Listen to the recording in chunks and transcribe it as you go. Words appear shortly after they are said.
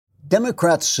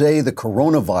Democrats say the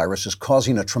coronavirus is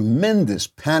causing a tremendous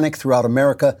panic throughout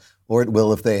America, or it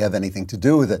will if they have anything to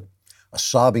do with it. A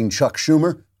sobbing Chuck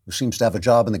Schumer, who seems to have a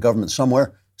job in the government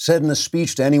somewhere, said in a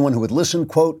speech to anyone who would listen,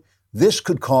 quote, "This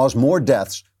could cause more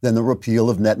deaths than the repeal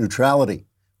of net neutrality."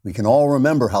 We can all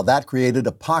remember how that created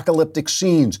apocalyptic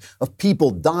scenes of people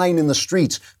dying in the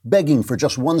streets, begging for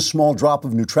just one small drop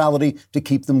of neutrality to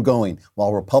keep them going,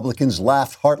 while Republicans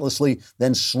laughed heartlessly,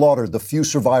 then slaughtered the few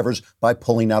survivors by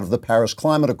pulling out of the Paris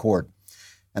Climate Accord.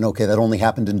 And okay, that only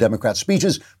happened in Democrat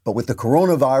speeches, but with the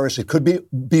coronavirus, it could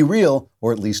be real,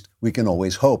 or at least we can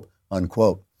always hope,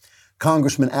 unquote.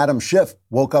 Congressman Adam Schiff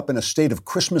woke up in a state of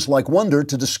Christmas-like wonder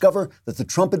to discover that the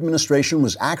Trump administration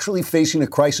was actually facing a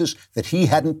crisis that he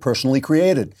hadn't personally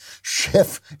created.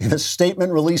 Schiff, in a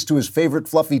statement released to his favorite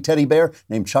fluffy teddy bear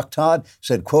named Chuck Todd,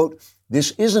 said, quote,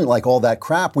 "This isn't like all that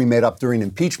crap we made up during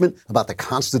impeachment about the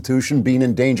Constitution being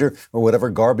in danger or whatever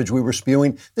garbage we were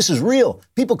spewing. This is real.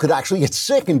 People could actually get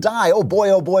sick and die. Oh boy,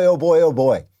 oh boy, oh boy, oh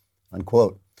boy,"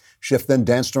 unquote. Schiff then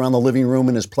danced around the living room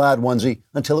in his plaid onesie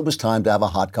until it was time to have a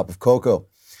hot cup of cocoa.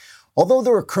 Although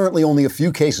there are currently only a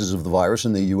few cases of the virus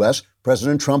in the U.S.,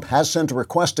 President Trump has sent a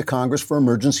request to Congress for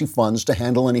emergency funds to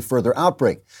handle any further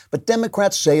outbreak. But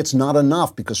Democrats say it's not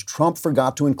enough because Trump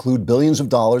forgot to include billions of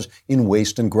dollars in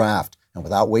waste and graft. And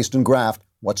without waste and graft,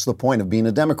 what's the point of being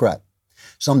a Democrat?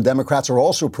 Some Democrats are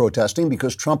also protesting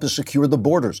because Trump has secured the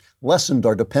borders, lessened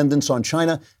our dependence on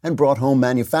China, and brought home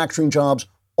manufacturing jobs,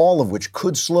 all of which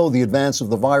could slow the advance of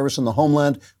the virus in the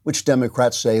homeland, which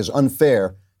Democrats say is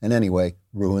unfair and anyway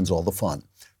ruins all the fun.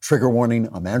 Trigger warning,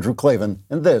 I'm Andrew Klavan,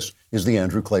 and this is The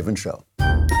Andrew Klavan Show.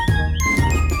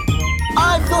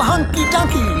 I feel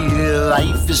hunky-dunky,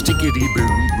 life is tickety-boo.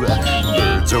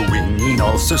 Birds are winging,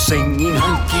 also singing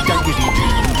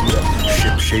hunky-dunky-doo.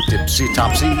 Ship-shaped,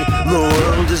 ipsy-topsy, the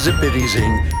world is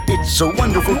zippity-zing. It's a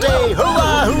wonderful day,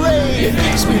 hurrah, hooray! It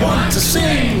makes me want to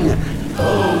sing.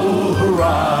 Oh,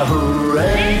 hurrah,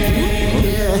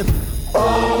 hooray!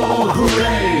 Oh,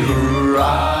 hooray,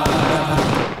 hurrah!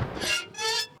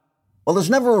 Well, there's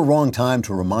never a wrong time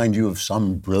to remind you of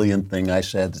some brilliant thing I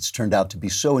said that's turned out to be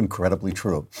so incredibly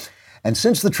true. And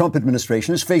since the Trump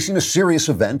administration is facing a serious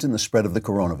event in the spread of the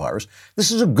coronavirus,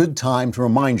 this is a good time to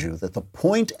remind you that the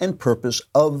point and purpose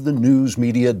of the news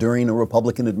media during a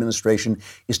Republican administration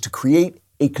is to create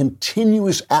a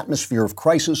continuous atmosphere of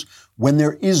crisis when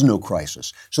there is no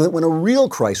crisis, so that when a real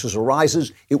crisis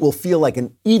arises, it will feel like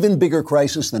an even bigger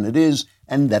crisis than it is,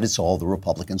 and that it's all the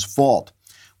Republicans' fault.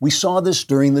 We saw this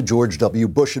during the George W.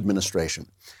 Bush administration.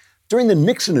 During the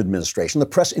Nixon administration, the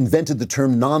press invented the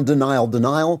term non-denial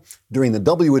denial. During the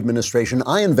W administration,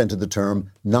 I invented the term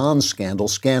non-scandal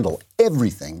scandal.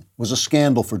 Everything was a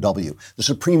scandal for W. The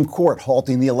Supreme Court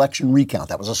halting the election recount,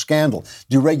 that was a scandal.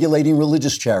 Deregulating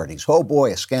religious charities, oh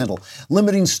boy, a scandal.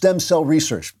 Limiting stem cell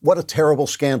research, what a terrible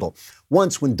scandal.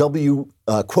 Once when W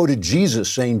quoted Jesus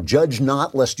saying, "Judge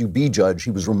not lest you be judged,"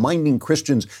 he was reminding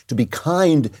Christians to be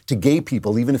kind to gay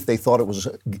people, even if they thought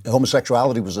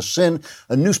homosexuality was a sin.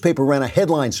 A newspaper ran a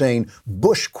headline saying,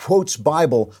 "Bush quotes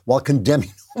Bible while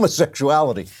condemning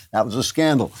homosexuality." That was a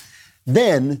scandal.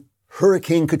 Then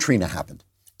Hurricane Katrina happened.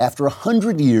 After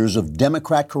 100 years of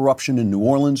Democrat corruption in New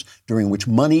Orleans, during which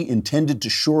money intended to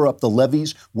shore up the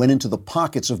levees went into the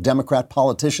pockets of Democrat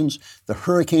politicians, the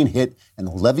hurricane hit and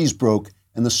the levees broke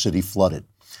and the city flooded.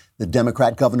 The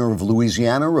Democrat governor of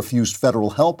Louisiana refused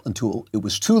federal help until it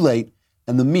was too late,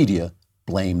 and the media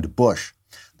blamed Bush.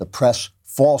 The press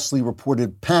falsely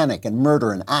reported panic and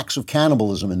murder and acts of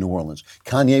cannibalism in New Orleans.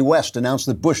 Kanye West announced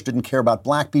that Bush didn't care about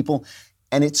black people,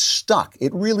 and it stuck.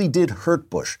 It really did hurt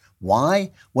Bush.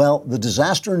 Why? Well, the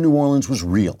disaster in New Orleans was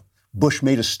real. Bush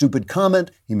made a stupid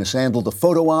comment, he mishandled a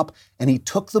photo op, and he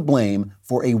took the blame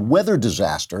for a weather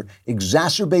disaster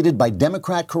exacerbated by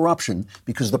Democrat corruption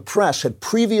because the press had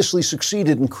previously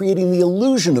succeeded in creating the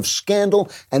illusion of scandal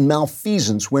and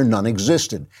malfeasance where none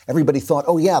existed. Everybody thought,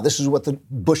 oh yeah, this is what the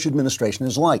Bush administration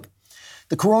is like.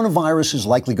 The coronavirus is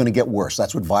likely going to get worse.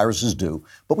 That's what viruses do,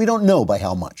 but we don't know by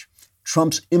how much.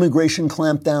 Trump's immigration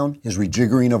clampdown, his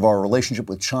rejiggering of our relationship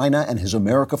with China, and his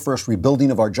America First rebuilding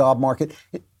of our job market,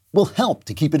 it will help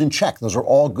to keep it in check. Those are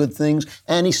all good things,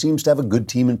 and he seems to have a good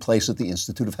team in place at the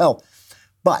Institute of Health.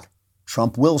 But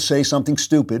Trump will say something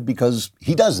stupid because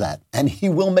he does that, and he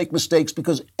will make mistakes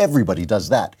because everybody does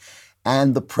that,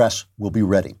 and the press will be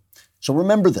ready. So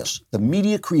remember this, the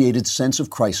media-created sense of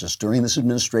crisis during this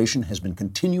administration has been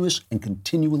continuous and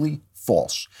continually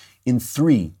false. In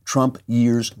 3 Trump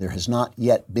years, there has not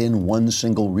yet been one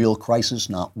single real crisis,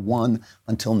 not one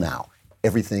until now.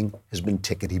 everything has been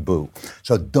tickety-boo.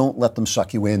 So don't let them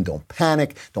suck you in. Don't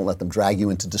panic. Don't let them drag you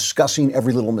into discussing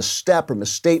every little misstep or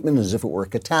misstatement as if it were a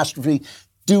catastrophe.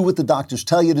 Do what the doctors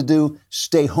tell you to do.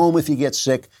 Stay home if you get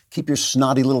sick. Keep your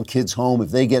snotty little kids home if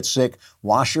they get sick.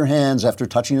 Wash your hands after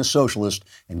touching a socialist,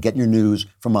 and get your news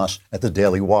from us at the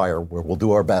Daily Wire, where we'll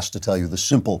do our best to tell you the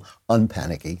simple,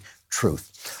 unpanicky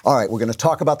truth. All right, we're going to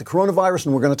talk about the coronavirus,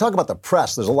 and we're going to talk about the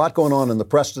press. There's a lot going on in the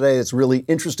press today. It's really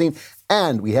interesting.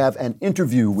 And we have an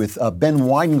interview with Ben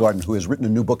Weingarten, who has written a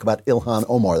new book about Ilhan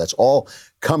Omar. That's all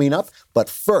coming up. But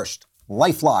first,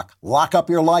 LifeLock. Lock up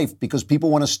your life because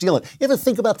people want to steal it. You ever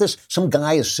think about this? Some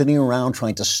guy is sitting around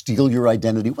trying to steal your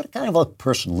identity. What kind of a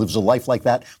person lives a life like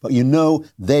that? But you know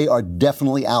they are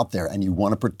definitely out there, and you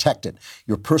want to protect it.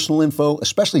 Your personal info,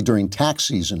 especially during tax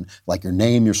season, like your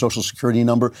name, your social security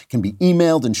number, can be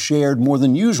emailed and shared more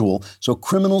than usual, so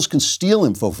criminals can steal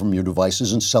info from your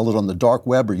devices and sell it on the dark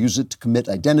web or use it to commit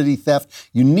identity theft.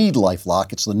 You need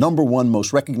LifeLock. It's the #1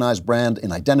 most recognized brand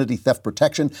in identity theft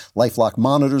protection. LifeLock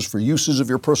monitors for uses of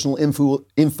your personal info,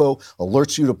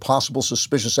 alerts you to possible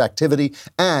suspicious activity,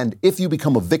 and if you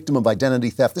become a victim of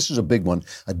identity theft, this is a big one,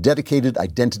 a dedicated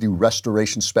identity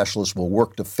restoration specialist will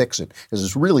work to fix it, because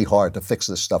it's really hard to fix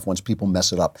this stuff once people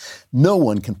mess it up. No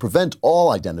one can prevent all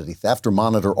identity theft or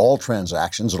monitor all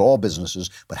transactions at all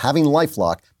businesses, but having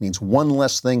LifeLock means one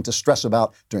less thing to stress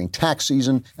about during tax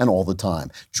season and all the time.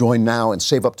 Join now and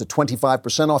save up to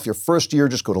 25% off your first year.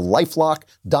 Just go to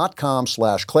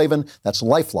lifelock.com/Klavan. That's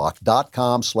lifelock.com/Klavan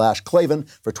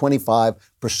for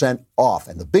 25% off.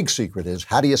 And the big secret is,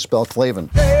 how do you spell Klavan?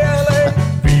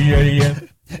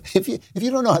 If you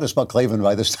don't know how to spell Klavan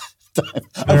by this time,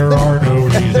 there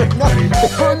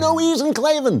are no E's in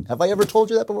Klavan. Have I ever told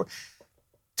you that before?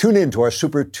 Tune in to our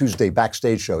Super Tuesday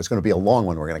backstage show. It's going to be a long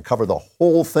one. We're going to cover the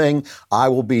whole thing.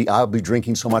 I'll be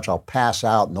drinking so much I'll pass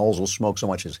out. Knowles will smoke so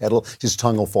much his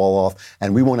tongue will fall off,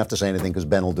 and we won't have to say anything because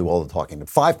Ben will do all the talking. At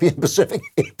 5 p.m. Pacific,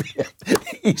 8 p.m.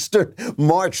 Eastern,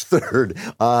 March 3rd.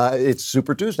 It's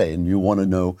Super Tuesday, and you want to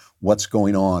know what's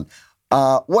going on.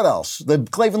 What else? The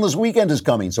Klavanless Weekend is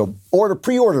coming, so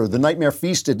pre-order. The Nightmare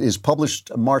Feast. It is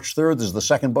published March 3rd. This is the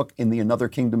second book in the Another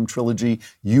Kingdom trilogy.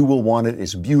 You will want it.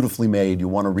 It's beautifully made. You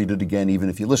want to read it again, even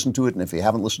if you listen to it, and if you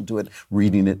haven't listened to it,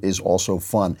 reading it is also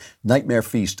fun. Nightmare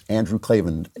Feast, Andrew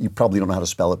Klavan. You probably don't know how to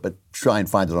spell it, but try and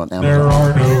find it on Amazon. There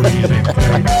are no easy.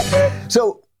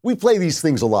 So we play these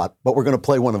things a lot, but we're going to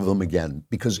play one of them again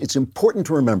because it's important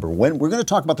to remember when we're going to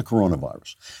talk about the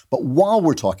coronavirus. But while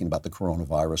we're talking about the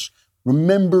coronavirus,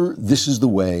 remember, this is the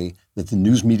way that the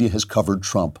news media has covered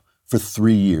Trump for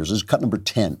 3 years. This is cut number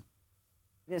 10.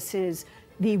 This is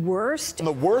the worst.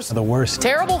 The worst. The worst.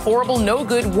 Terrible, horrible, no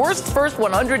good, worst first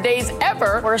 100 days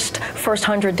ever. Worst first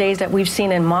 100 days that we've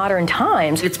seen in modern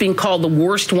times. It's being called the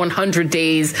worst 100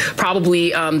 days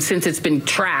probably since it's been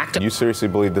tracked. You seriously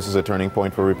believe this is a turning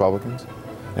point for Republicans?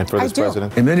 And for this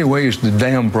president? In many ways, the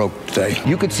dam broke today.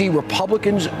 You could see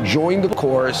Republicans join the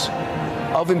chorus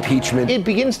of impeachment. It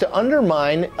begins to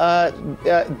undermine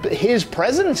his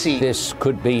presidency. This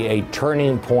could be a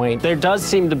turning point. There does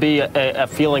seem to be a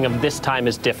feeling of this time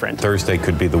is different. Thursday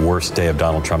could be the worst day of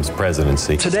Donald Trump's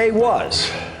presidency. Today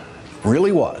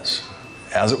really was,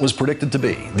 as it was predicted to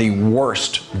be, the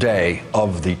worst day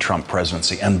of the Trump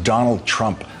presidency. And Donald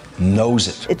Trump knows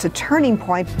it. It's a turning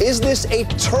point. Is this a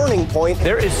turning point?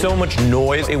 There is so much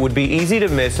noise, it would be easy to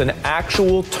miss an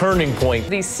actual turning point.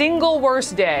 The single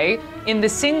worst day in the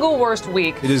single worst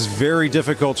week. It is very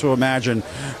difficult to imagine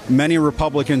many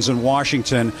Republicans in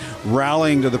Washington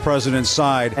rallying to the president's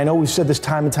side. I know we've said this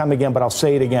time and time again, but I'll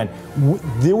say it again.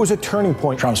 There was a turning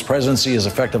point. Trump's presidency is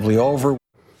effectively over.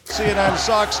 CNN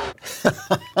sucks.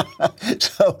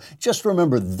 So just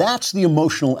remember, that's the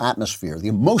emotional atmosphere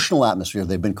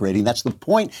they've been creating. That's the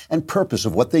point and purpose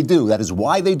of what they do. That is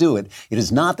why they do it. It is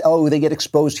not, they get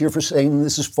exposed here for saying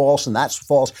this is false and that's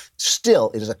false. Still,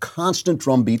 it is a constant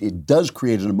drumbeat. It does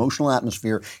create an emotional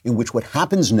atmosphere in which what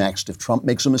happens next, if Trump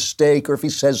makes a mistake or if he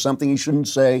says something he shouldn't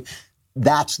say,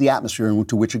 that's the atmosphere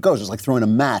into which it goes. It's like throwing a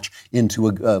match into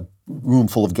a room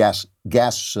full of gas,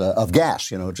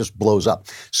 it just blows up.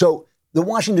 So the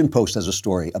Washington Post has a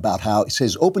story about how it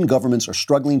says open governments are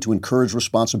struggling to encourage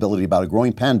responsibility about a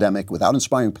growing pandemic without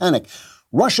inspiring panic.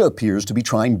 Russia appears to be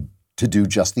trying to do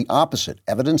just the opposite.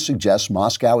 Evidence suggests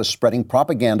Moscow is spreading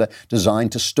propaganda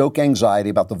designed to stoke anxiety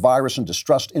about the virus and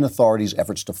distrust in authorities'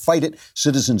 efforts to fight it.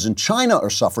 Citizens in China are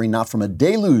suffering not from a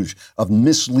deluge of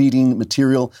misleading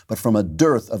material, but from a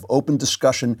dearth of open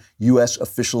discussion, U.S.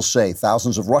 officials say.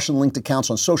 Thousands of Russian-linked accounts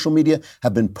on social media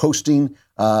have been posting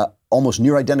almost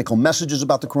near identical messages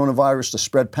about the coronavirus to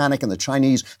spread panic, and the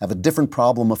Chinese have a different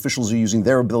problem. Officials are using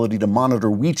their ability to monitor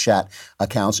WeChat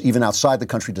accounts, even outside the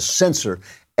country, to censor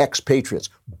expatriates.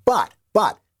 But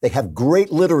they have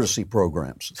great literacy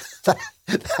programs.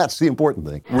 That's the important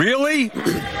thing. Really?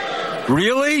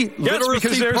 Really? Yes,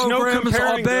 because there's no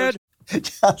comparing bad.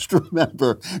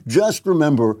 Just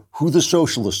remember who the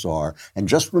socialists are, and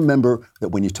just remember that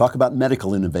when you talk about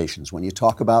medical innovations, when you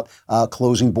talk about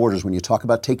closing borders, when you talk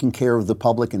about taking care of the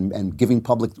public and giving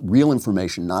public real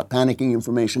information, not panicking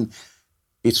information,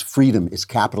 it's freedom, it's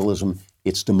capitalism,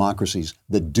 it's democracies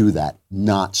that do that,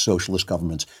 not socialist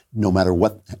governments, no matter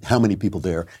how many people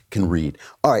there can read.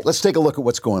 All right, let's take a look at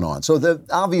what's going on. So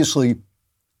obviously,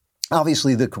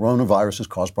 the coronavirus has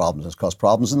caused problems. It's caused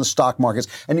problems in the stock markets.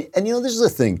 And this is the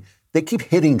thing. They keep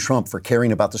hitting Trump for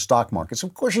caring about the stock markets.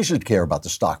 Of course, he should care about the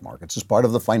stock markets as part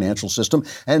of the financial system.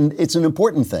 And it's an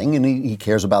important thing, and he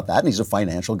cares about that, and he's a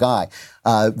financial guy.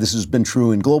 This has been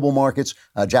true in global markets.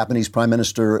 Japanese Prime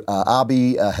Minister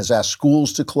Abe has asked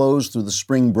schools to close through the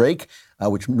spring break,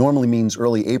 which normally means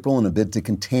early April, in a bid to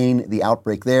contain the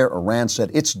outbreak there. Iran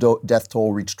said its death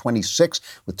toll reached 26,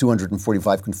 with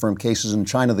 245 confirmed cases. In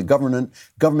China, the government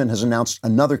has announced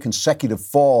another consecutive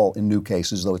fall in new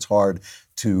cases, though it's hard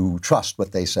to trust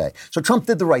what they say. So Trump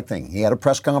did the right thing. He had a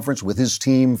press conference with his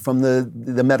team from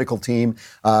the medical team.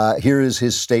 Here is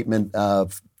his statement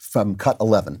from Cut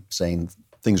 11, saying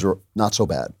things are not so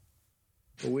bad.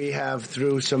 We have,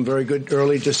 through some very good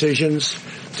early decisions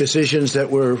that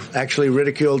were actually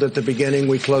ridiculed at the beginning,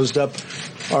 we closed up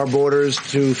our borders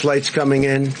to flights coming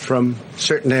in from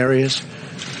certain areas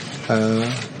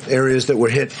that were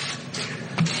hit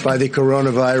by the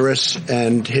coronavirus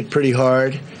and hit pretty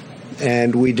hard.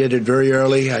 And we did it very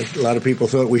early. A lot of people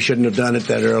thought we shouldn't have done it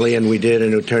that early, and we did,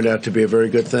 and it turned out to be a very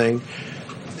good thing.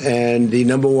 And the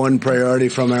number one priority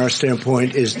from our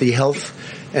standpoint is the health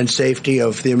and safety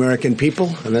of the American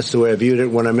people, and that's the way I viewed it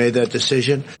when I made that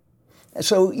decision.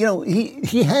 So,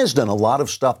 he has done a lot of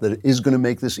stuff that is going to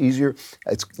make this easier.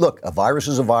 Look, a virus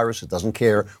is a virus. It doesn't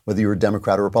care whether you're a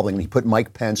Democrat or Republican. He put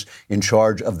Mike Pence in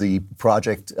charge of the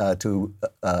project to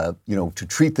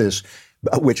treat this,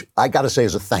 which I got to say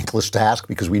is a thankless task,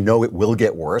 because we know it will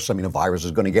get worse. I mean, a virus is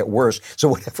going to get worse. So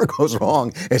whatever goes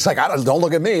wrong, it's like, don't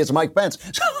look at me. It's Mike Pence.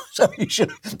 So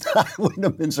I wouldn't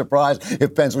have been surprised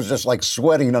if Pence was just like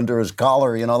sweating under his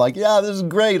collar, yeah, this is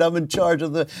great. I'm in charge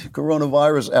of the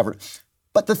coronavirus effort.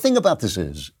 But the thing about this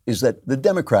is that the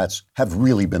Democrats have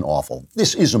really been awful.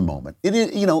 This is a moment.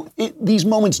 These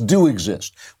moments do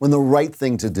exist when the right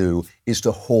thing to do is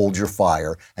to hold your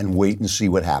fire and wait and see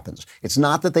what happens. It's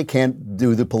not that they can't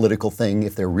do the political thing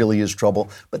if there really is trouble.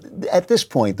 But at this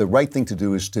point, the right thing to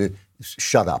do is to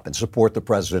shut up and support the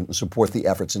president and support the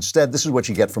efforts. Instead, this is what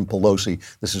you get from Pelosi.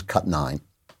 This is Cut 9.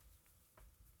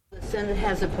 The Senate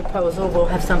has a proposal. We'll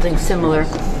have something similar,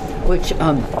 which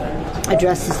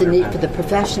addresses the need for the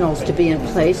professionals to be in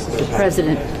place. The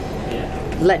president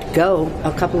let go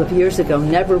a couple of years ago,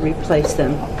 never replaced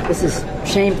them. This is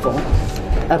shameful.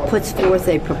 Puts forth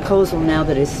a proposal now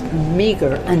that is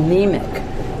meager, anemic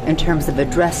in terms of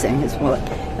addressing as well.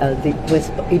 With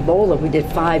Ebola, we did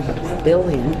 $5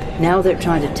 billion. Now they're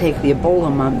trying to take the Ebola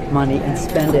money and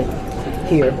spend it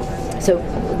here. So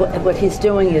what he's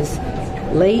doing is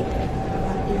late,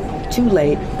 too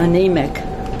late, anemic.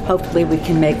 Hopefully we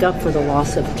can make up for the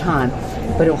loss of time,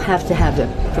 but it'll have to have the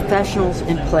professionals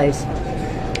in place,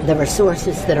 the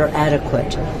resources that are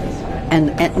adequate,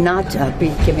 and not be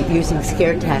using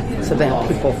scare tactics about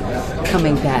people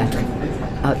coming back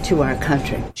to our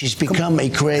country. She's become a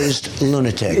crazed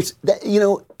lunatic.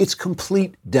 It's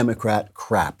complete Democrat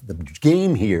crap. The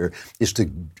game here is to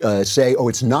say,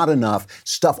 it's not enough,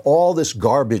 stuff all this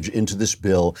garbage into this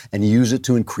bill and use it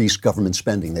to increase government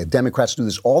spending. The Democrats do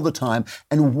this all the time.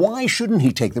 And why shouldn't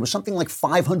he take? There was something like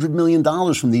 $500 million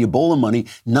from the Ebola money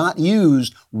not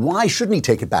used. Why shouldn't he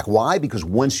take it back? Why? Because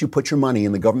once you put your money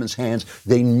in the government's hands,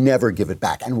 they never give it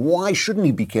back. And why shouldn't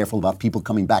he be careful about people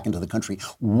coming back into the country?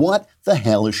 What the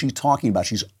hell is she talking about?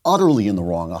 She's utterly in the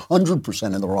wrong,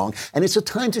 100% in the wrong. And it's a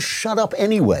time to shut up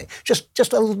anyway.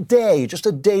 Just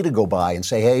a day to go by and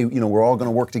say, hey, we're all going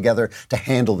to work together to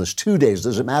handle this. 2 days,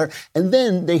 does it matter? And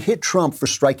then they hit Trump for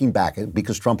striking back,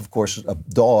 because Trump, of course, is a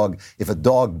dog. If a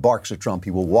dog barks at Trump,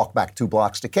 he will walk back 2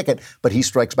 blocks to kick it. But he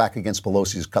strikes back against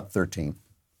Pelosi's Cut 13.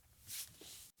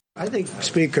 I think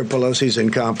Speaker Pelosi's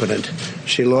incompetent.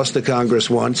 She lost the Congress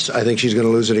once. I think she's going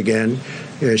to lose it again.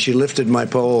 She lifted my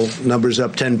poll numbers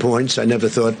up 10 points. I never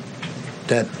thought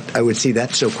that I would see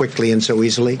that so quickly and so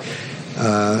easily.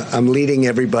 I'm leading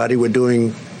everybody. We're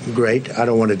doing great. I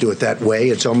don't want to do it that way.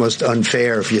 It's almost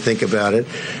unfair if you think about it.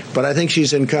 But I think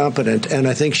she's incompetent, and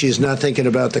I think she's not thinking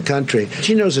about the country.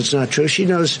 She knows it's not true. She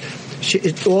knows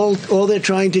all they're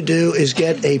trying to do is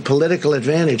get a political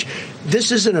advantage.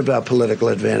 This isn't about political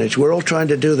advantage. We're all trying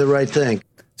to do the right thing.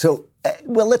 So,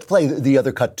 well, let's play the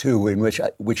other cut, too, in which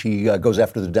he goes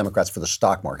after the Democrats for the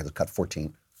stock market, the cut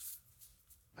 14.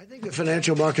 I think the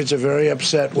financial markets are very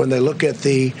upset when they look at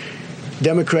the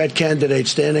Democrat candidate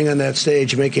standing on that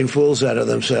stage making fools out of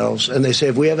themselves. And they say,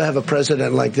 if we ever have a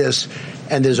president like this,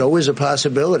 and there's always a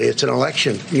possibility, it's an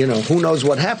election, who knows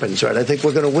what happens, right? I think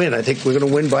we're going to win. I think we're going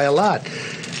to win by a lot.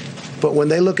 But when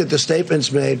they look at the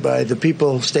statements made by the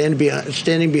people standing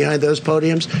behind those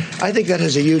podiums, I think that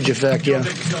has a huge effect, yeah.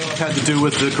 Had to do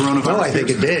with the coronavirus? Oh, I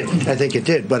think it did. I think it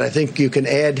did. But I think you can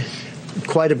add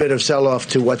quite a bit of sell-off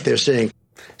to what they're seeing.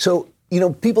 So,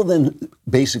 people then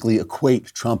basically equate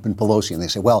Trump and Pelosi, and they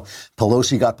say, well,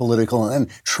 Pelosi got political and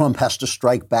then Trump has to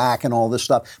strike back and all this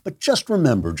stuff. But just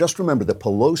remember that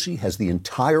Pelosi has the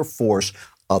entire force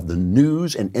of the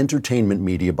news and entertainment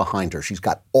media behind her. She's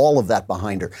got all of that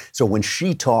behind her. So when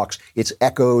she talks, it's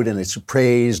echoed and it's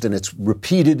praised and it's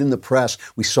repeated in the press.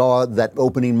 We saw that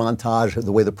opening montage of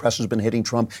the way the press has been hitting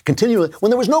Trump continually when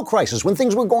there was no crisis, when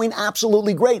things were going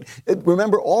absolutely great.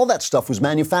 Remember, all that stuff was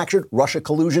manufactured. Russia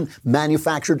collusion,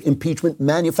 manufactured impeachment,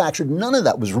 manufactured. None of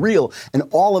that was real. And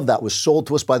all of that was sold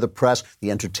to us by the press.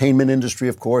 The entertainment industry,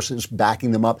 of course, is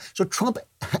backing them up. So Trump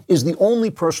is the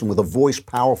only person with a voice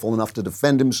powerful enough to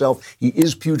defend himself. He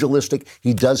is pugilistic.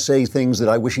 He does say things that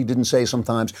I wish he didn't say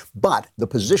sometimes. But the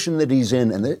position that he's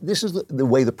in, and this is the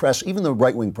way the press, even the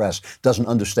right-wing press, doesn't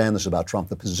understand this about Trump.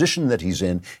 The position that he's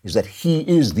in is that he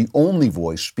is the only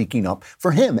voice speaking up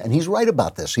for him. And he's right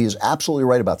about this. He is absolutely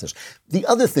right about this. The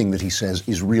other thing that he says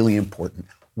is really important.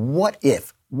 What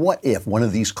if one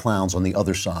of these clowns on the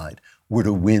other side were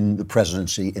to win the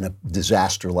presidency in a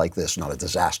disaster like this? Not a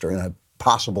disaster, in a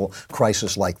possible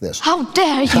crisis like this. How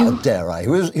dare you? How dare I?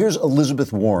 Here's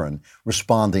Elizabeth Warren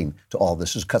responding to all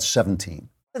this. This is cut 17.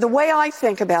 The way I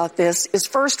think about this is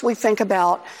first we think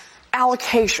about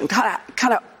allocation, kind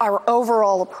of our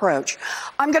overall approach.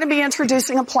 I'm going to be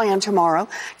introducing a plan tomorrow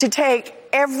to take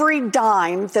every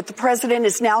dime that the president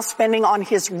is now spending on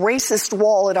his racist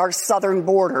wall at our southern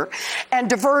border and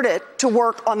divert it to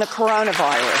work on the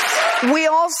coronavirus. We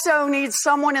also need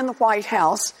someone in the White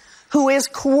House who is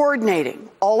coordinating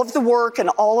all of the work and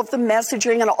all of the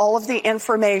messaging and all of the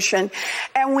information.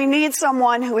 And we need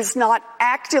someone who is not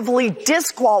actively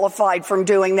disqualified from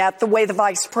doing that the way the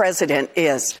vice president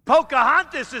is.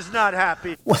 Pocahontas is not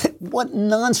happy. What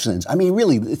nonsense. I mean,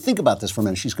 really, think about this for a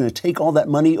minute. She's going to take all that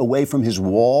money away from his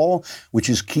wall, which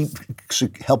is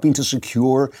helping to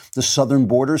secure the southern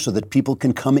border so that people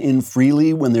can come in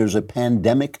freely when there's a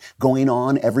pandemic going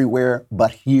on everywhere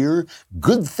but here.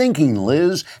 Good thinking,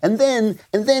 Liz. And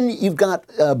then you've got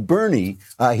Bernie.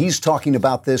 He's talking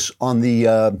about this on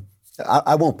the.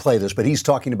 I won't play this, but he's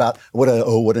talking about what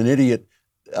an idiot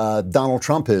Donald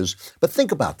Trump is. But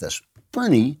think about this.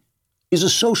 Bernie is a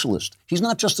socialist. He's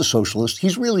not just a socialist.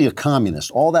 He's really a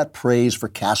communist. All that praise for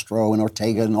Castro and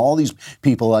Ortega and all these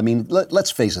people. I mean,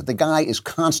 let's face it. The guy is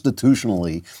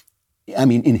constitutionally,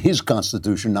 in his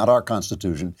constitution, not our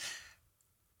constitution,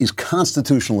 is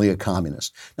constitutionally a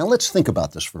communist. Now let's think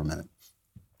about this for a minute.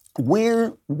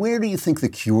 Where do you think the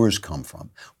cures come from?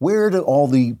 Where do all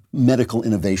the medical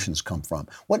innovations come from?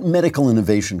 What medical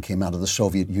innovation came out of the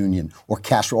Soviet Union or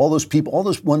Castro? All those people, all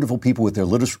those wonderful people with their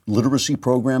literacy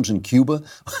programs in Cuba.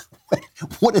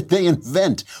 What did they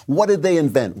invent? What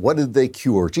did they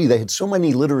cure? Gee, they had so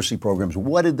many literacy programs.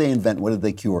 What did they invent? What did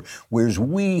they cure? Whereas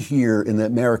we here in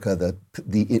America,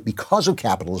 because of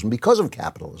capitalism,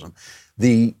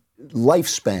 the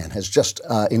lifespan has just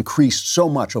increased so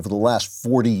much over the last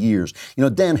 40 years.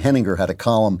 Dan Henninger had a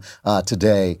column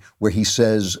today where he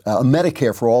says a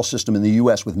Medicare for all system in the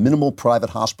U.S. with minimal private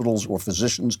hospitals or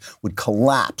physicians would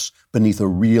collapse beneath a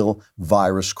real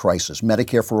virus crisis.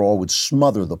 Medicare for all would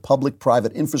smother the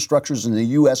public-private infrastructures in the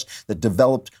U.S. that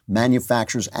developed,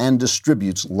 manufactures, and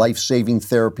distributes life-saving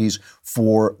therapies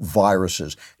for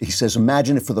viruses. He says,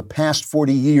 imagine if for the past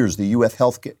 40 years the U.S.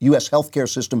 healthcare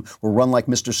system were run like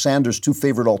Mr. Sanders' two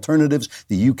favorite alternatives,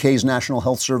 the UK's National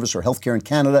Health Service or healthcare in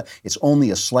Canada. It's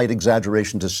only a slight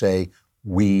exaggeration to say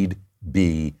we'd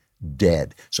be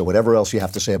dead. So whatever else you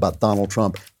have to say about Donald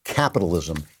Trump,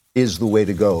 capitalism is the way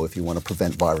to go if you want to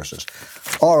prevent viruses.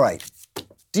 All right.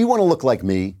 Do you want to look like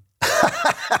me?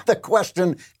 The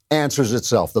question answers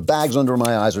itself. The bags under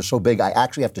my eyes are so big, I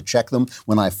actually have to check them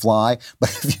when I fly. But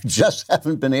if you just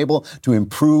haven't been able to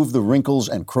improve the wrinkles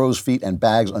and crow's feet and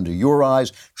bags under your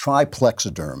eyes, try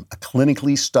Plexiderm, a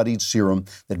clinically studied serum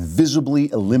that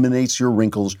visibly eliminates your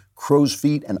wrinkles, crow's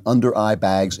feet, and under-eye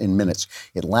bags in minutes.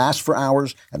 It lasts for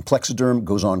hours, and Plexiderm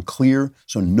goes on clear,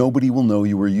 so nobody will know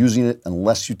you were using it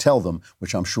unless you tell them,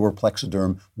 which I'm sure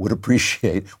Plexiderm would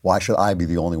appreciate. Why should I be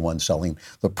the only one selling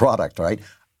the product, right?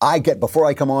 Before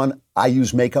I come on, I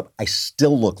use makeup. I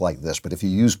still look like this, but if you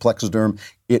use Plexiderm,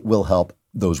 it will help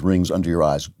those rings under your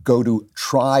eyes. Go to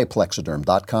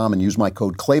tryplexiderm.com and use my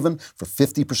code Klavan for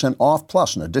 50% off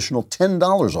plus an additional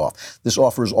 $10 off. This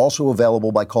offer is also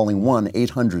available by calling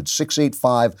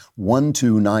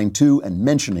 1-800-685-1292 and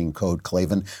mentioning code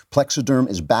Klavan. Plexiderm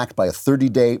is backed by a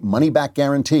 30-day money-back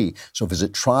guarantee. So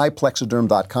visit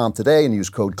tryplexiderm.com today and use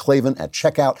code Klavan at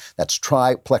checkout. That's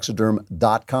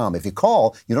tryplexiderm.com. If you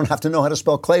call, you don't have to know how to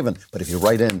spell Klavan, but if you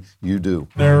write in, you do.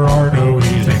 There are no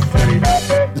E's in Klavan.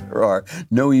 There are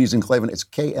no E's in Klavan. It's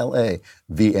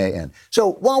Klavan.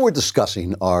 So while we're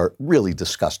discussing our really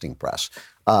disgusting press,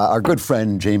 our good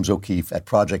friend James O'Keefe at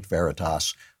Project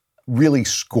Veritas really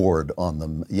scored on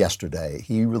them yesterday.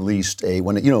 He released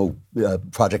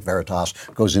Project Veritas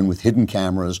goes in with hidden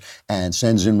cameras and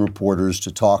sends in reporters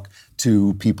to talk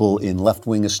to people in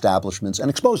left-wing establishments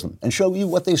and expose them and show you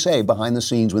what they say behind the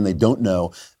scenes when they don't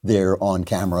know they're on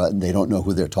camera and they don't know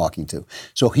who they're talking to.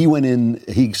 So he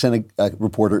sent a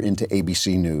reporter into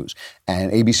ABC News,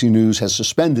 and ABC News has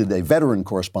suspended a veteran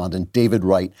correspondent, David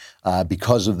Wright,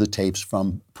 because of the tapes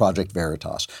from Project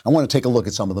Veritas. I want to take a look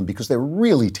at some of them because they're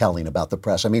really telling about the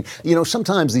press. I mean,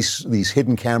 sometimes these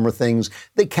hidden camera things,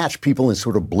 they catch people in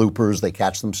sort of bloopers. They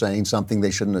catch them saying something they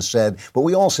shouldn't have said, but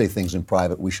we all say things in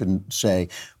private we shouldn't say.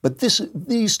 But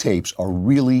these tapes are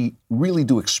really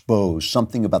do expose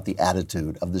something about the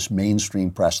attitude of this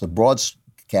mainstream press, the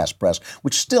broadcast press,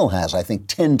 which still has, I think,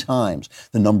 10 times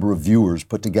the number of viewers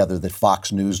put together that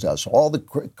Fox News does. So all the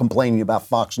complaining about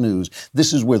Fox News,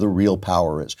 this is where the real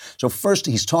power is. So first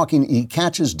he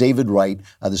catches David Wright,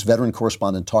 this veteran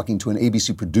correspondent, talking to an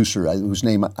ABC producer whose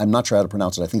name I'm not sure how to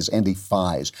pronounce it. I think it's Andy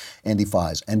Fies.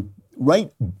 And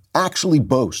Wright actually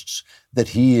boasts that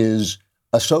he is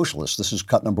a socialist. This is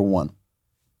cut number one.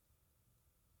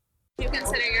 You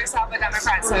consider yourself a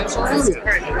Democrat socialist?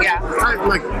 Yeah.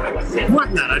 More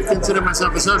than that, I'd consider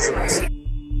myself a socialist.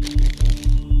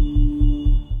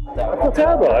 I feel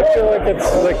terrible. I feel like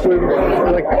it's like the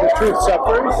truth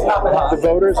suffers. The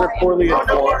voters are poorly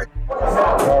informed.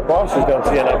 Our bosses don't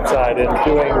see an upside in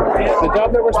doing the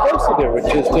job that we're supposed to do,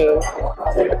 which is to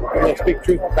speak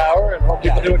truth to power and hold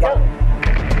people to account.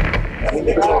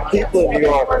 People in New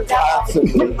York are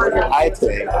constantly, I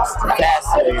think,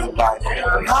 fascinated by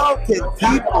how can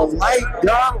people like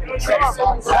Donald Trump,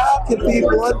 how can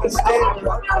people understand,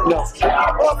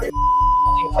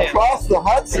 cross the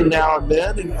Hudson now and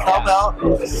then and come out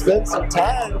and spend some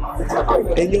time,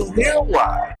 and you'll hear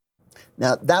why.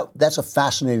 Now, that's a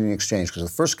fascinating exchange because the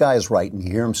first guy is right, and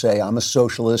you hear him say, I'm a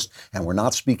socialist, and we're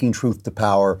not speaking truth to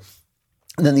power.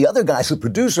 And then the other guy's the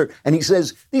producer, and he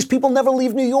says, these people never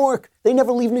leave New York. They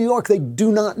never leave New York. They do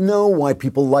not know why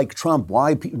people like Trump.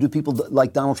 Why do people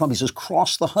like Donald Trump? He says,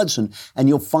 cross the Hudson, and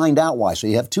you'll find out why. So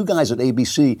you have two guys at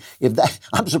ABC.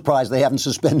 I'm surprised they haven't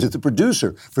suspended the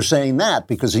producer for saying that,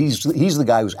 because he's the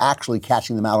guy who's actually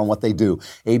catching them out on what they do.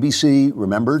 ABC,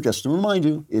 remember, just to remind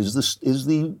you, is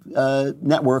the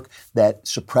network that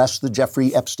suppressed the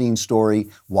Jeffrey Epstein story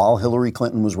while Hillary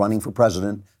Clinton was running for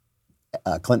president.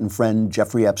 Clinton friend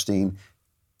Jeffrey Epstein,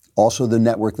 also the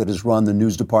network that is run, the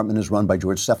news department is run by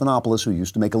George Stephanopoulos, who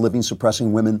used to make a living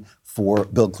suppressing women for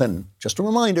Bill Clinton. Just a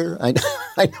reminder, I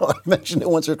know I've mentioned it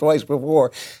once or twice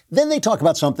before. Then they talk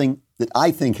about something that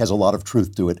I think has a lot of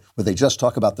truth to it, where they just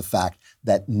talk about the fact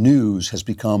that news has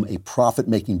become a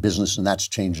profit-making business, and that's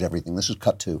changed everything. This is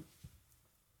cut two.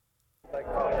 A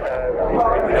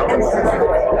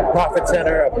profit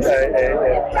center, a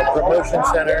promotion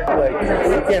center. Like,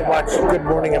 you can't watch Good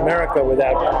Morning America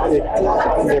without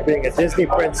there being a Disney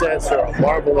princess or a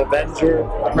Marvel Avenger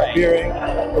appearing.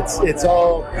 It's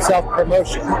all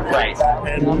self-promotion. Right.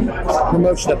 And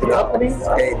promotion of the company,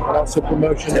 and also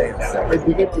promotion of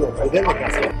individuals within the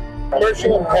company.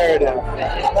 Commercial imperative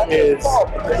is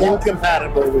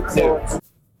incompatible with news.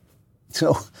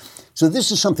 So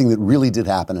this is something that really did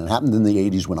happen, and it happened in the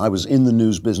 80s when I was in the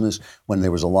news business, when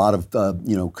there was a lot of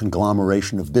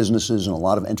conglomeration of businesses and a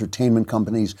lot of entertainment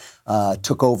companies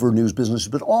took over news businesses.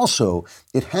 But also,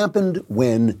 it happened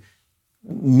when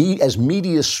as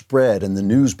media spread and the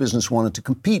news business wanted to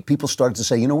compete, people started to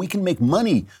say, we can make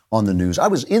money on the news. I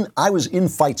was in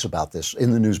fights about this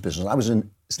in the news business. I was in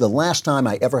the last time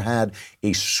I ever had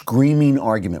a screaming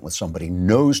argument with somebody,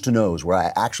 nose to nose, where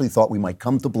I actually thought we might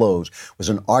come to blows, was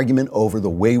an argument over the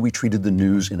way we treated the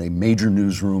news in a major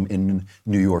newsroom in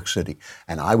New York City.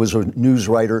 And I was a news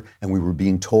writer, and we were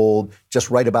being told, just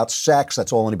write about sex,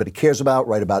 that's all anybody cares about,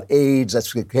 write about AIDS,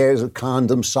 that's what cares about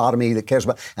condoms, sodomy, that cares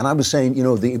about. And I was saying,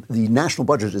 the national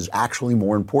budget is actually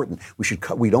more important.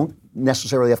 We don't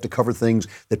necessarily have to cover things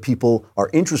that people are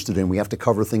interested in. We have to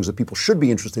cover things that people should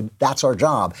be interested in. That's our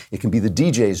job. It can be the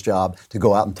DJ's job to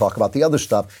go out and talk about the other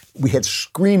stuff. We had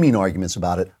screaming arguments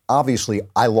about it. Obviously,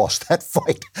 I lost that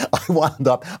fight.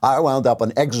 I wound up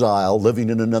in exile, living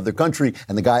in another country,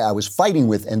 and the guy I was fighting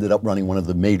with ended up running one of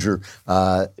the major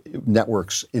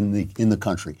networks in the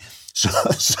country.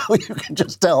 So you can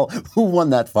just tell who won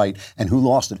that fight and who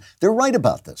lost it. They're right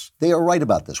about this. They are right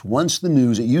about this. Once the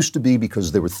news, it used to be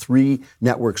because there were 3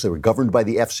 networks that were governed by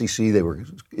the FCC.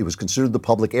 It was considered the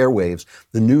public airwaves.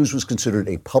 The news was considered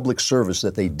a public service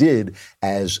that they did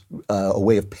as a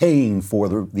way of paying for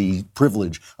the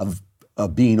privilege of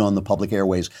being on the public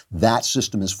airways. That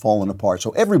system has fallen apart.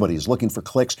 So everybody is looking for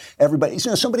clicks. Everybody,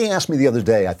 somebody asked me the other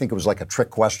day, I think it was like a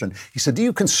trick question. He said, do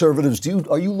you conservatives,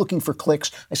 are you looking for clicks?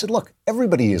 I said, look,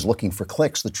 everybody is looking for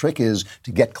clicks. The trick is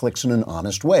to get clicks in an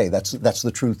honest way. That's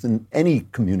the truth in any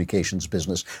communications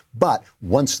business. But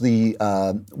once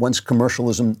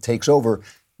commercialism takes over,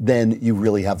 then you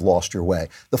really have lost your way.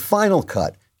 The final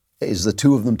cut is the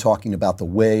two of them talking about the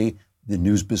way the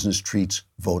news business treats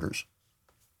voters.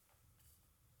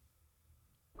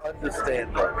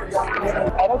 Understand voters.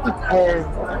 I don't think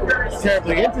we're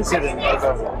terribly interested in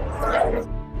voters.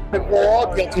 We're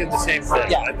all guilty of the same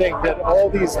thing. I think that all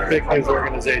these big news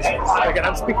organizations, again,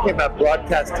 I'm speaking about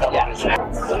broadcast television,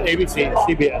 ABC,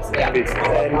 CBS, NBC,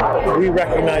 and we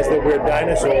recognize that we're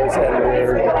dinosaurs and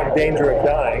we're in danger of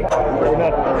dying. We're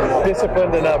not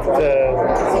disciplined enough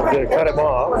to cut them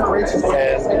off,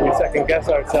 and we second guess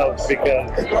ourselves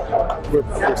because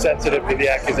we're sensitive to the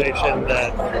accusation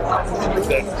that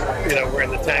we're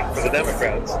in the tank for the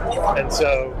Democrats, and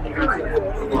so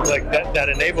that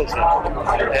enables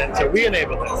them. And so we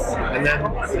enable them. And then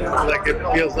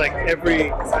it feels like every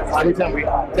time we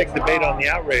take the bait on the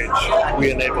outrage,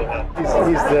 we enable him.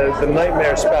 He's the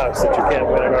nightmare spouse that you can't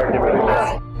win an argument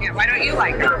with. Yeah, why don't you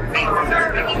like him?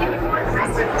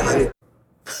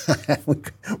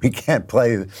 We can't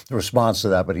play the response to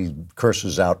that, but he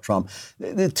curses out Trump.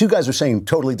 The two guys are saying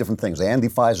totally different things. Andy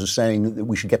Fies is saying that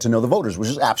we should get to know the voters, which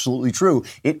is absolutely true.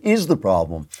 It is the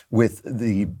problem with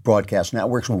the broadcast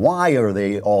networks. Why are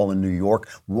they all in New York?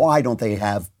 Why don't they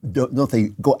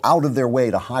go out of their way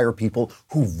to hire people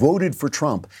who voted for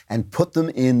Trump and put them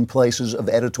in places of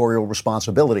editorial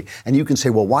responsibility? And you can say,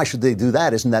 well, why should they do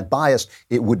that? Isn't that biased?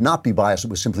 It would not be biased. It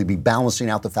would simply be balancing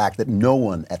out the fact that no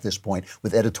one at this point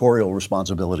with editorial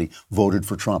responsibility voted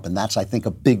for Trump. And that's, I think,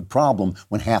 a big problem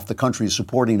when half the country is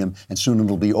supporting him, and soon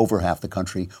it'll be over half the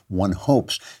country, one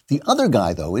hopes. The other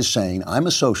guy, though, is saying, I'm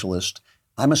a socialist,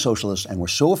 and we're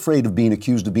so afraid of being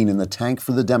accused of being in the tank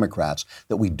for the Democrats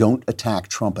that we don't attack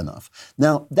Trump enough.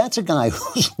 Now, that's a guy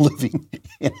who's living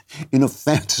in a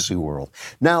fantasy world.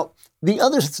 Now, the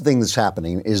other thing that's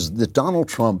happening is that Donald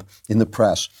Trump in the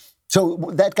press, so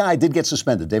that guy did get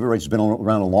suspended. David Wright's been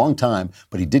around a long time,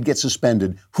 but he did get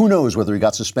suspended. Who knows whether he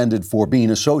got suspended for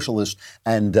being a socialist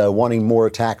and wanting more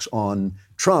attacks on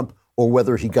Trump, or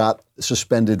whether he got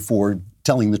suspended for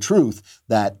telling the truth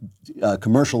that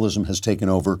commercialism has taken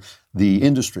over the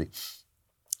industry.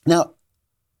 Now,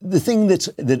 the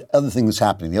other thing that's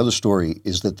happening, the other story,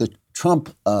 is that the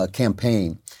Trump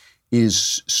campaign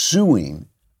is suing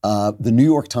the New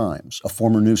York Times, a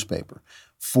former newspaper,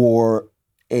 for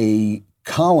a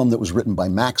column that was written by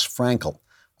Max Frankel,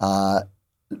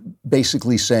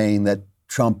 basically saying that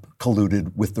Trump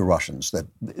colluded with the Russians, that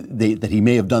he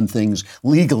may have done things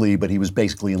legally, but he was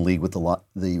basically in league with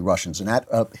the Russians. And at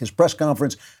his press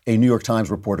conference, a New York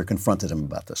Times reporter confronted him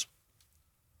about this.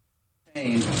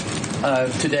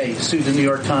 Today sued the New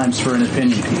York Times for an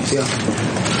opinion piece. Yeah.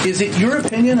 Is it your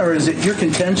opinion, or is it your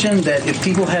contention that if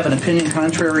people have an opinion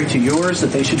contrary to yours,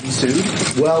 that they should be sued?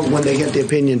 Well, when they get the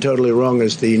opinion totally wrong,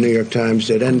 as the New York Times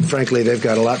did, and frankly, they've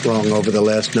got a lot wrong over the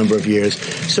last number of years.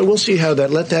 So we'll see how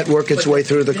let that work its way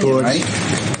through the courts. Right?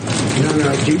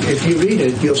 No, if you read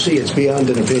it, you'll see it's beyond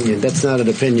an opinion. That's not an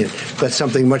opinion. That's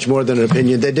something much more than an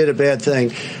opinion. They did a bad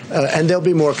thing, and there'll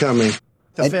be more coming.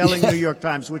 The failing New York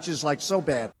Times, which is like so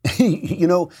bad. You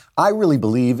know, I really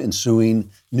believe in suing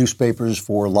newspapers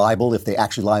for libel if they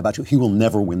actually lie about you. He will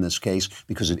never win this case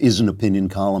because it is an opinion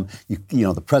column. You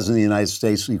know, the president of the United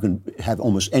States, you can have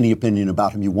almost any opinion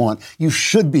about him you want. You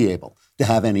should be able to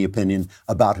have any opinion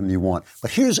about him you want.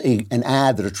 But here's an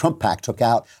ad that a Trump PAC took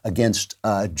out against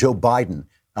Joe Biden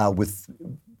with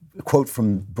a quote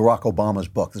from Barack Obama's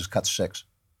book. This is cut 6.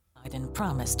 Biden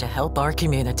promised to help our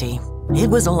community. It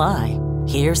was a lie.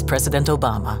 Here's President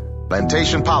Obama.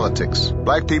 Plantation politics.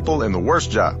 Black people in the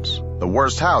worst jobs, the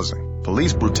worst housing,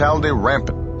 police brutality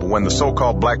rampant. But when the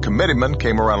so-called black committeemen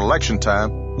came around election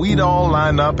time, we'd all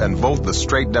line up and vote the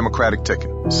straight Democratic ticket.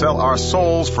 Sell our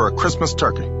souls for a Christmas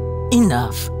turkey.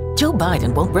 Enough. Joe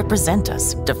Biden won't represent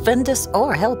us, defend us,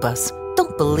 or help us.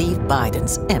 Don't believe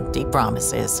Biden's empty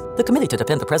promises. The Committee to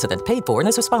Defend the President paid for and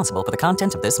is responsible for the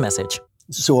content of this message.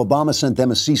 So Obama sent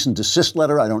them a cease and desist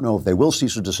letter. I don't know if they will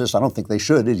cease or desist. I don't think they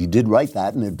should. He did write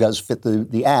that, and it does fit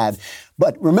the ad.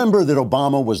 But remember that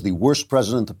Obama was the worst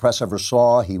president the press ever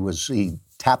saw. He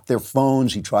tapped their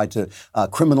phones. He tried to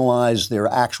criminalize their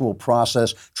actual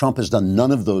process. Trump has done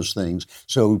none of those things.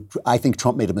 So I think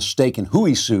Trump made a mistake in who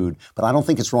he sued, but I don't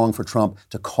think it's wrong for Trump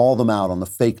to call them out on the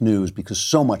fake news because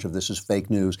so much of this is fake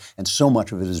news and so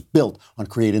much of it is built on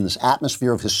creating this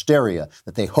atmosphere of hysteria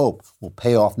that they hope will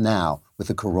pay off now with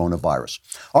the coronavirus.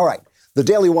 All right. The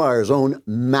Daily Wire's own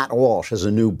Matt Walsh has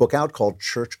a new book out called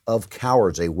Church of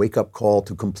Cowards, a wake-up call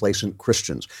to complacent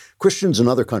Christians. Christians in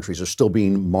other countries are still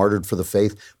being martyred for the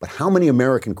faith, but how many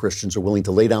American Christians are willing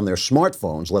to lay down their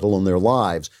smartphones, let alone their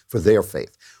lives, for their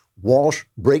faith? Walsh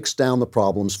breaks down the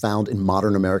problems found in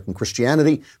modern American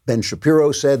Christianity. Ben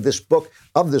Shapiro said this book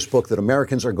that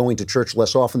Americans are going to church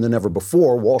less often than ever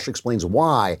before. Walsh explains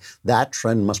why that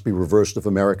trend must be reversed if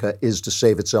America is to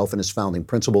save itself and its founding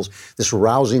principles. This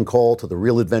rousing call to the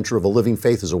real adventure of a living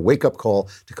faith is a wake-up call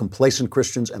to complacent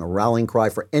Christians and a rallying cry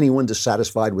for anyone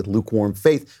dissatisfied with lukewarm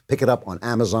faith. Pick it up on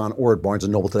Amazon or at Barnes &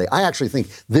 Noble today. I actually think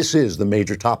this is the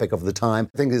major topic of the time.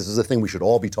 I think this is the thing we should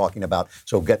all be talking about.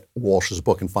 So get Walsh's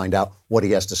book and find out what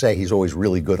he has to say. He's always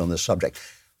really good on this subject.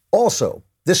 Also,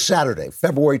 this Saturday,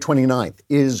 February 29th,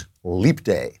 is Leap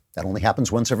Day. That only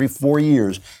happens once every 4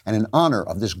 years. And in honor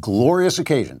of this glorious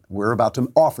occasion, we're about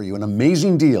to offer you an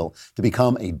amazing deal to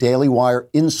become a Daily Wire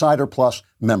Insider Plus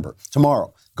member.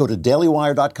 Tomorrow, go to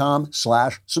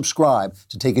dailywire.com/subscribe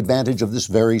to take advantage of this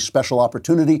very special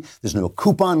opportunity. There's no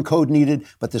coupon code needed,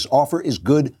 but this offer is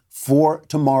good for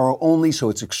tomorrow only, so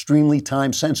it's extremely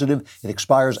time sensitive. It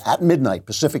expires at midnight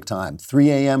Pacific time,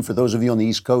 3 a.m. for those of you on the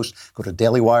East Coast. Go to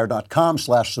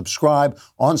dailywire.com/subscribe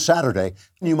on Saturday,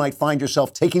 and you might find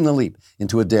yourself taking the leap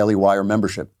into a Daily Wire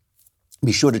membership.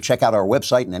 Be sure to check out our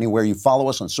website and anywhere you follow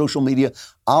us on social media.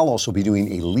 I'll also be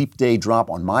doing a Leap Day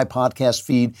drop on my podcast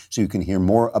feed so you can hear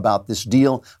more about this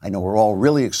deal. I know we're all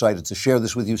really excited to share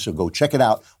this with you, so go check it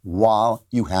out while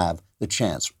you have the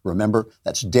chance. Remember,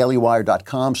 that's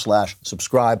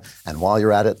dailywire.com/subscribe. And while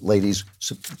you're at it, ladies,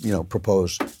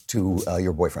 propose to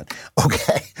your boyfriend.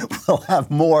 Okay, we'll have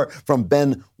more from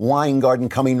Ben Weingarten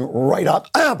coming right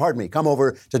up. Pardon me. Come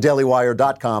over to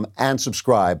dailywire.com and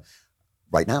subscribe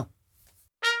right now.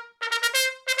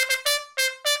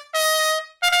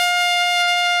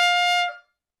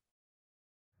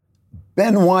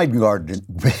 Ben Weingarten,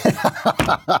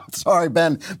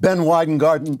 Ben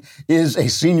Weingarten is a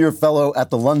senior fellow at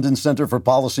the London Center for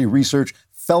Policy Research,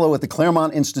 fellow at the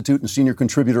Claremont Institute, and senior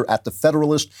contributor at The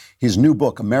Federalist. His new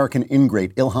book, American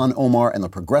Ingrate, Ilhan Omar and the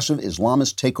Progressive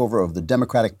Islamist Takeover of the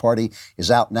Democratic Party,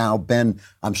 is out now. Ben,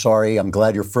 I'm sorry, I'm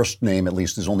glad your first name at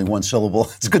least is only one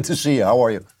syllable. It's good to see you. How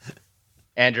are you?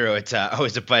 Andrew, it's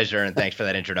always a pleasure, and thanks for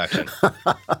that introduction.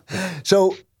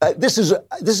 So this is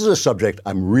a subject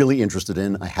I'm really interested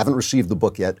in. I haven't received the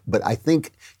book yet, but I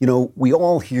think, we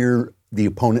all hear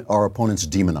our opponents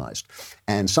demonized.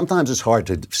 And sometimes it's hard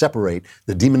to separate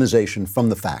the demonization from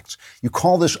the facts. You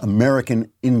call this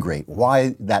American Ingrate.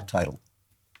 Why that title?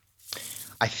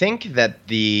 I think that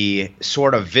the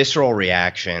sort of visceral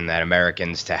reaction that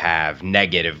Americans have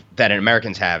negatively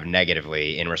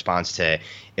in response to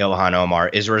Ilhan Omar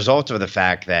is a result of the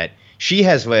fact that she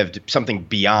has lived something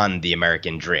beyond the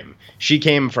American dream. She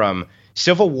came from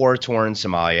civil war-torn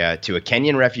Somalia to a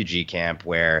Kenyan refugee camp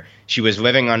where she was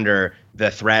living under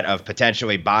the threat of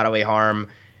potentially bodily harm,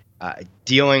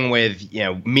 dealing with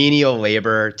menial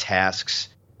labor tasks,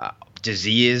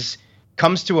 disease,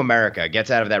 comes to America,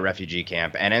 gets out of that refugee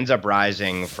camp, and ends up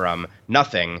rising from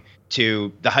nothing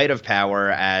to the height of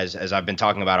power, as I've been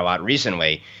talking about a lot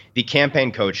recently, the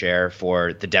campaign co-chair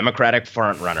for the Democratic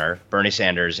frontrunner, Bernie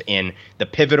Sanders, in the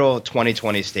pivotal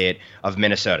 2020 state of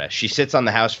Minnesota. She sits on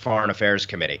the House Foreign Affairs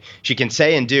Committee. She can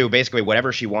say and do basically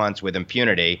whatever she wants with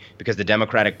impunity because the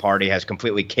Democratic Party has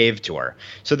completely caved to her.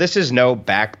 So this is no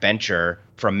backbencher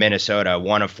from Minnesota,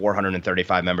 one of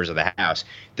 435 members of the House.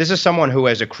 This is someone who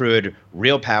has accrued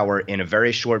real power in a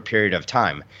very short period of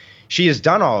time. She has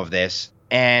done all of this,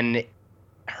 and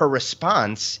her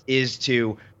response is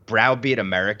to browbeat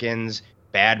Americans,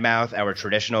 badmouth our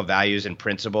traditional values and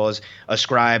principles,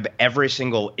 ascribe every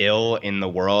single ill in the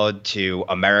world to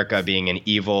America being an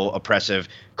evil, oppressive,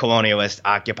 colonialist,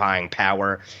 occupying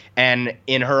power. And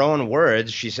in her own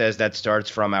words, she says that starts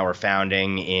from our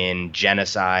founding in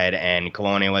genocide and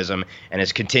colonialism and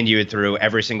has continued through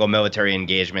every single military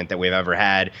engagement that we've ever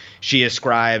had. She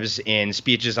ascribes in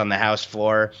speeches on the House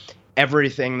floor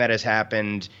everything that has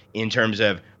happened in terms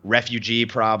of refugee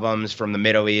problems from the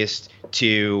Middle East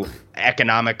to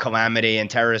economic calamity and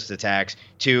terrorist attacks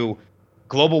to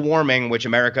global warming, which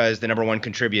America is the number one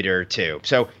contributor to.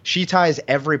 So she ties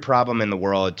every problem in the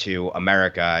world to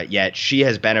America, yet she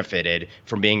has benefited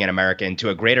from being an American to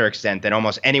a greater extent than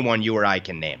almost anyone you or I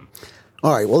can name.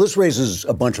 All right. Well, this raises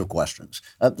a bunch of questions.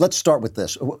 Let's start with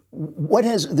this.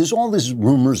 There's all these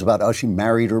rumors about how she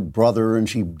married her brother and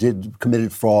she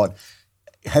committed fraud.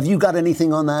 Have you got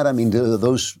anything on that? I mean, are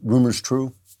those rumors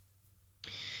true?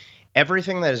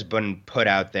 Everything that has been put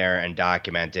out there and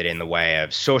documented in the way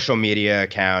of social media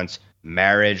accounts,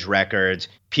 marriage records,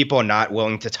 people not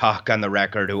willing to talk on the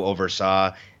record who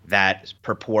oversaw that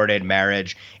purported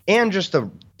marriage, and just the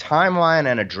timeline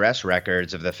and address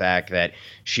records of the fact that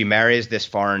she marries this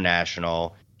foreign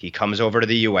national, he comes over to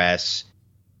the U.S.,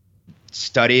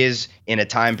 studies in a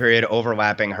time period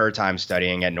overlapping her time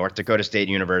studying at North Dakota State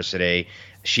University.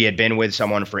 She had been with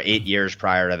someone for 8 years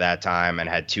prior to that time and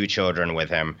had 2 children with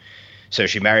him. So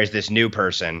she marries this new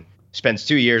person, spends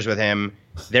 2 years with him.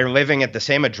 They're living at the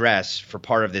same address for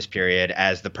part of this period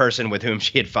as the person with whom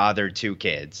she had fathered 2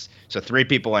 kids. So 3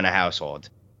 people in a household.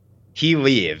 He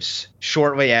leaves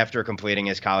shortly after completing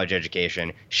his college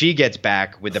education. She gets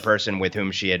back with the person with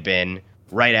whom she had been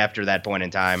right after that point in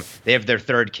time. They have their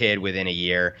 3rd kid within a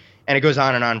year. And it goes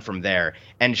on and on from there.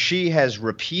 And she has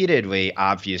repeatedly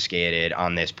obfuscated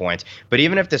on this point. But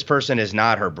even if this person is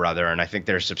not her brother, and I think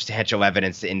there's substantial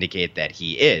evidence to indicate that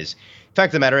he is, the fact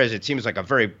of the matter is it seems like a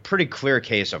pretty clear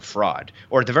case of fraud,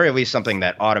 or at the very least something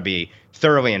that ought to be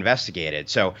thoroughly investigated.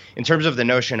 So in terms of the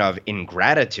notion of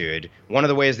ingratitude, one of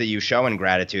the ways that you show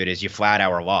ingratitude is you flout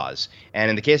our laws. And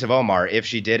in the case of Omar, if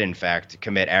she did in fact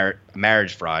commit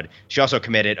marriage fraud, she also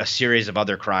committed a series of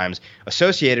other crimes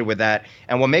associated with that.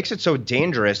 And what makes it so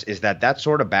dangerous is that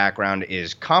sort of background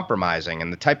is compromising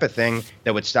and the type of thing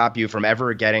that would stop you from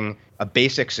ever getting a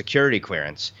basic security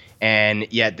clearance.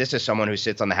 And yet this is someone who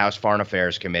sits on the House Foreign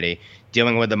Affairs Committee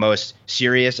dealing with the most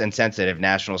serious and sensitive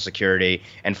national security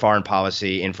and foreign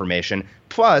policy information.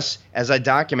 Plus, as I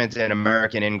document in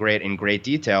American in great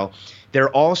detail, there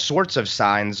are all sorts of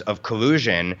signs of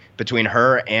collusion between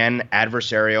her and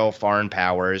adversarial foreign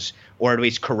powers, or at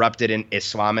least corrupted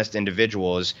Islamist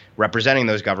individuals representing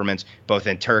those governments, both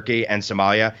in Turkey and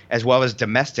Somalia, as well as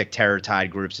domestic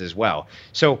terror-tied groups as well.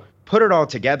 So put it all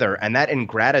together, and that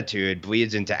ingratitude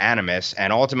bleeds into animus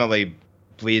and ultimately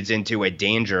bleeds into a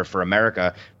danger for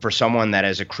America for someone that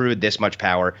has accrued this much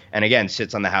power and, again,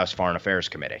 sits on the House Foreign Affairs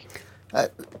Committee.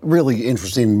 Really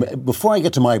interesting. Before I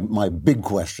get to my big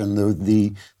question,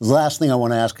 the last thing I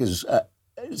want to ask is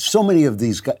so many of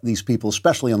these people,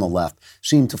 especially on the left,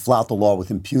 seem to flout the law with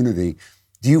impunity.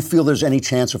 Do you feel there's any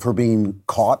chance of her being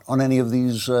caught on any of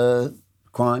these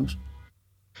crimes?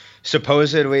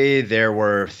 Supposedly, there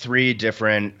were 3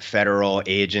 different federal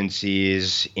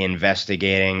agencies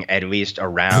investigating at least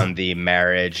around the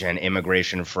marriage and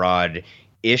immigration fraud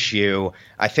issue.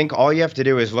 I think all you have to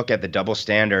do is look at the double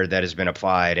standard that has been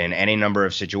applied in any number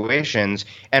of situations.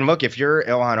 And look, if you're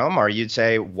Ilhan Omar, you'd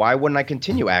say, why wouldn't I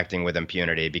continue acting with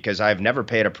impunity? Because I've never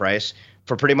paid a price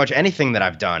for pretty much anything that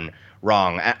I've done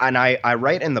wrong. And I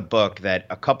write in the book that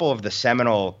a couple of the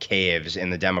seminal caves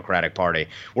in the Democratic Party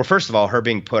were, first of all, her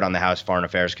being put on the House Foreign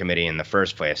Affairs Committee in the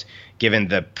first place, given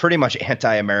the pretty much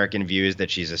anti-American views that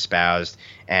she's espoused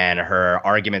and her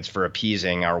arguments for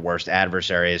appeasing our worst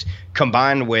adversaries,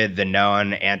 combined with the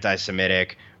known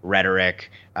anti-Semitic rhetoric,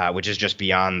 which is just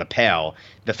beyond the pale.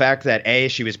 The fact that, A,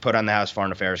 she was put on the House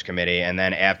Foreign Affairs Committee, and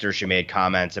then after she made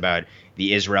comments about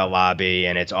the Israel lobby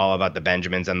and it's all about the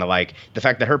Benjamins and the like, the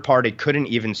fact that her party couldn't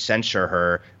even censure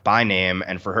her by name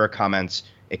and for her comments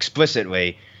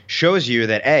explicitly shows you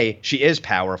that A, she is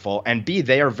powerful, and B,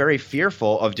 they are very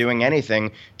fearful of doing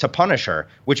anything to punish her,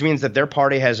 which means that their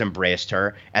party has embraced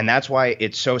her. And that's why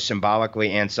it's so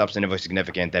symbolically and substantively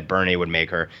significant that Bernie would make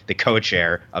her the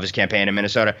co-chair of his campaign in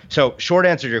Minnesota. So short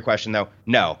answer to your question, though,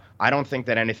 no. I don't think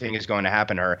that anything is going to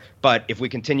happen to her. But if we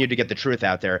continue to get the truth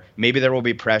out there, maybe there will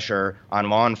be pressure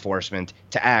on law enforcement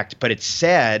to act. But it's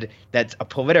sad that a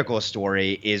political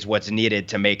story is what's needed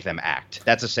to make them act.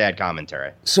 That's a sad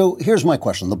commentary. So here's my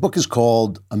question. The book is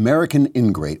called American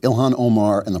Ingrate, Ilhan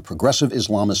Omar and the Progressive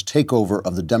Islamist Takeover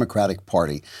of the Democratic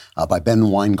Party by Ben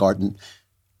Weingarten.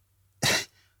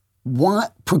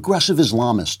 What progressive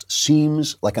Islamist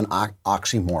seems like an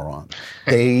oxymoron.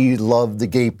 They love the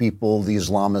gay people. The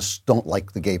Islamists don't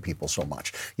like the gay people so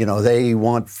much. You know, they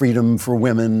want freedom for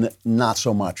women, not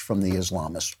so much from the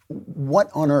Islamists.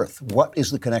 What on earth? What is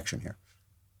the connection here?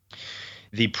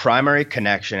 The primary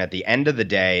connection at the end of the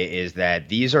day is that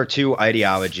these are two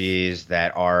ideologies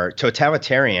that are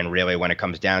totalitarian, really, when it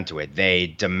comes down to it. They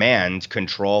demand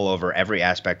control over every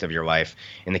aspect of your life.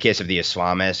 In the case of the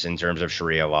Islamists, in terms of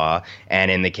Sharia law,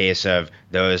 and in the case of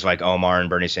those like Omar and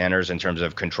Bernie Sanders, in terms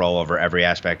of control over every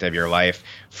aspect of your life,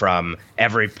 from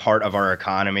every part of our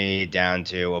economy down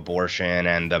to abortion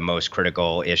and the most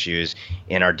critical issues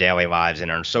in our daily lives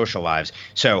and our social lives.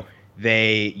 So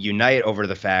they unite over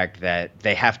the fact that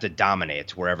they have to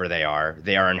dominate wherever they are.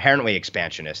 They are inherently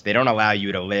expansionist. They don't allow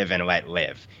you to live and let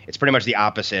live. It's pretty much the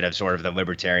opposite of sort of the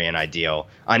libertarian ideal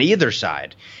on either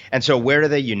side. And so where do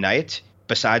they unite?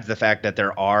 Besides the fact that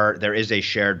there is a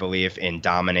shared belief in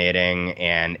dominating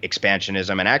and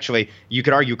expansionism, and actually you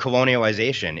could argue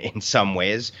colonialization in some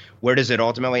ways, where does it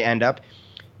ultimately end up?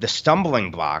 The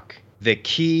stumbling block, the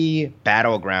key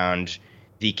battleground,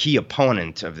 the key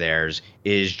opponent of theirs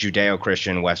is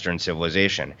Judeo-Christian Western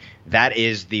civilization. That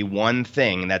is the one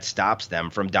thing that stops them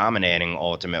from dominating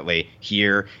ultimately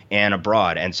here and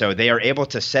abroad. And so they are able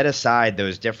to set aside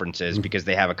those differences because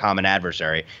they have a common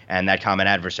adversary, and that common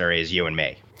adversary is you and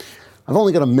me. I've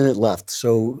only got a minute left,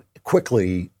 so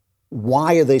quickly,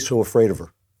 why are they so afraid of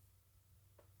her?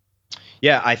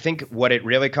 Yeah, I think what it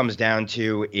really comes down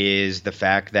to is the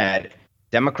fact that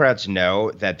Democrats know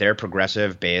that their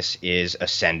progressive base is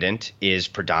ascendant, is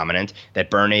predominant, that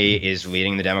Bernie is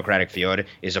leading the Democratic field,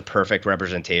 is a perfect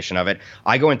representation of it.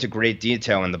 I go into great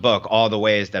detail in the book all the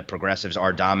ways that progressives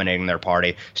are dominating their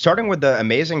party, starting with the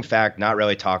amazing fact, not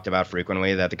really talked about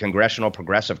frequently, that the Congressional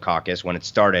Progressive Caucus, when it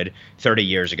started 30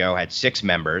 years ago, had 6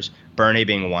 members, Bernie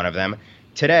being one of them.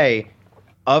 Today,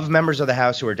 of members of the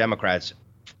House who are Democrats,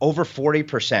 over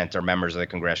 40% are members of the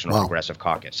Congressional Progressive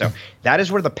Caucus. So that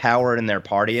is where the power in their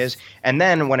party is. And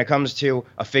then when it comes to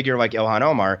a figure like Ilhan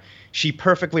Omar, she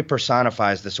perfectly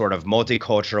personifies the sort of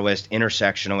multiculturalist,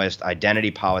 intersectionalist,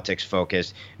 identity politics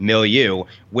focused milieu,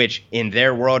 which in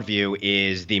their worldview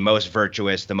is the most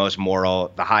virtuous, the most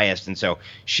moral, the highest. And so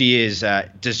she is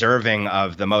deserving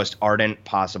of the most ardent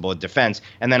possible defense.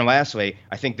 And then lastly,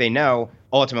 I think they know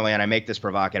ultimately, and I make this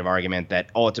provocative argument, that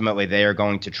ultimately they are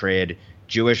going to trade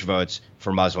Jewish votes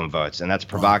for Muslim votes. And that's a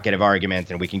provocative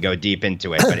argument, and we can go deep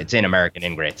into it, but it's in American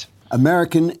Ingrate.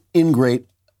 American Ingrate,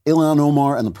 Ilhan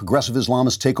Omar and the Progressive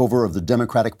Islamist Takeover of the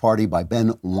Democratic Party by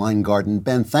Ben Weingarten.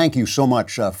 Ben, thank you so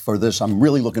much for this. I'm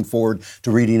really looking forward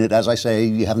to reading it. As I say,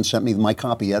 you haven't sent me my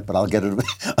copy yet, but I'll get it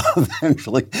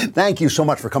eventually. Thank you so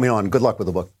much for coming on. Good luck with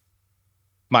the book.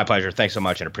 My pleasure. Thanks so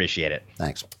much and appreciate it.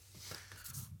 Thanks.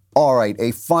 All right,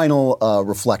 a final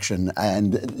reflection,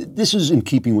 and this is in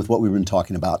keeping with what we've been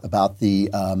talking about the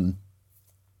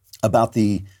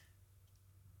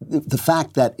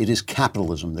fact that it is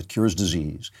capitalism that cures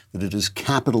disease, that it is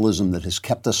capitalism that has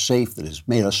kept us safe, that has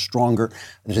made us stronger,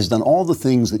 that has done all the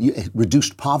things that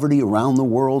reduced poverty around the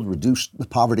world,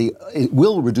 it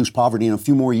will reduce poverty in a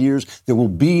few more years. There will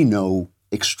be no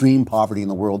extreme poverty in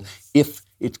the world if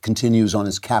it continues on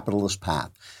its capitalist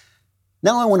path.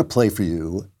 Now I want to play for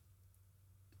you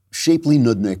Shapley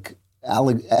Nudnik,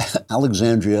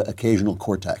 Alexandria Occasional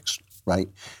Cortex, right?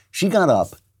 She got up,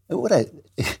 what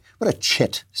a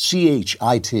chit,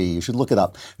 C-H-I-T, you should look it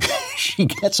up. She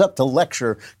gets up to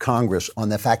lecture Congress on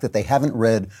the fact that they haven't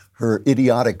read her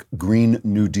idiotic Green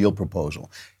New Deal proposal.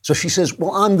 So she says,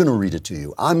 well, I'm going to read it to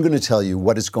you. I'm going to tell you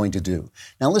what it's going to do.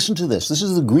 Now listen to this. This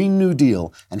is the Green New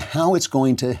Deal and how it's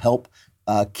going to help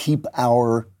keep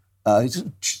our,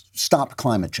 stop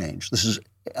climate change. This is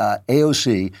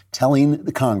AOC telling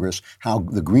the Congress how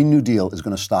the Green New Deal is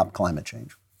going to stop climate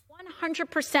change.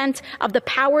 100% of the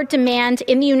power demand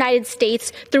in the United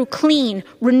States through clean,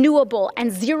 renewable,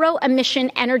 and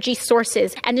zero-emission energy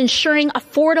sources, and ensuring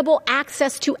affordable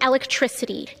access to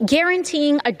electricity,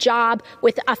 guaranteeing a job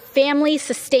with a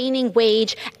family-sustaining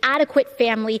wage, adequate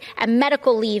family and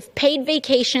medical leave, paid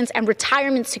vacations, and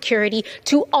retirement security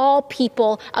to all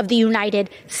people of the United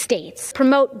States.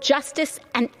 Promote justice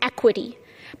and equity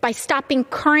by stopping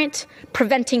current,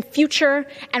 preventing future,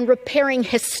 and repairing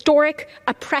historic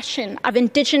oppression of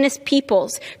indigenous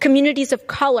peoples, communities of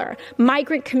color,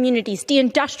 migrant communities,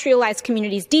 deindustrialized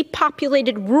communities,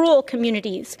 depopulated rural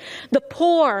communities, the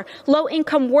poor,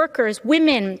 low-income workers,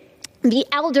 women, the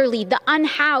elderly, the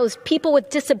unhoused, people with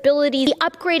disabilities,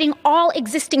 upgrading all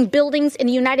existing buildings in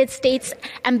the United States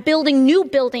and building new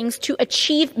buildings to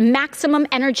achieve maximum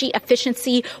energy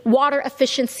efficiency, water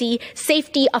efficiency,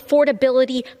 safety,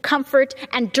 affordability, comfort,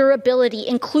 and durability,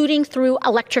 including through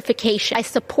electrification, by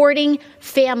supporting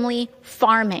family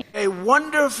farming. A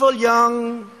wonderful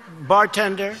young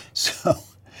bartender. So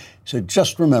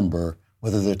just remember,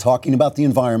 whether they're talking about the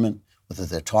environment, whether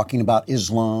they're talking about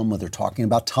Islam, whether they're talking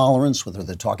about tolerance, whether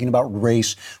they're talking about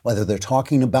race, whether they're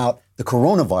talking about the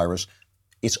coronavirus,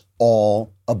 it's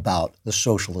all about the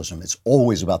socialism. It's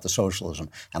always about the socialism.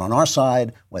 And on our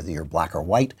side, whether you're black or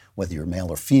white, whether you're male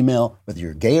or female, whether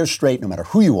you're gay or straight, no matter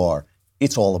who you are,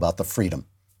 it's all about the freedom.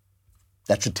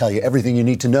 That should tell you everything you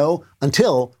need to know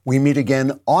until we meet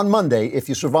again on Monday. If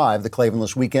you survive the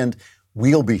Klavanless weekend,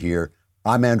 we'll be here.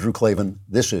 I'm Andrew Klavan.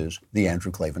 This is The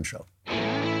Andrew Klavan Show.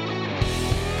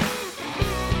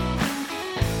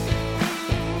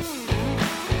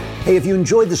 Hey, if you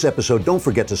enjoyed this episode, don't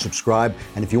forget to subscribe.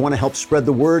 And if you want to help spread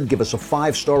the word, give us a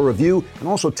 5-star review and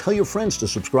also tell your friends to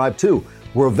subscribe too.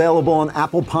 We're available on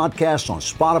Apple Podcasts, on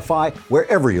Spotify,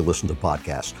 wherever you listen to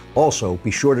podcasts. Also, be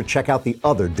sure to check out the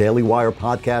other Daily Wire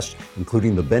podcasts,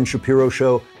 including The Ben Shapiro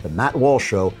Show, The Matt Walsh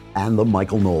Show, and The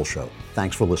Michael Knowles Show.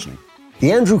 Thanks for listening.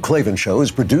 The Andrew Klavan Show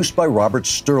is produced by Robert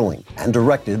Sterling and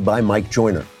directed by Mike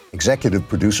Joyner. Executive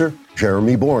producer,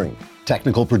 Jeremy Boring.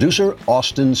 Technical producer,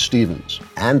 Austin Stevens.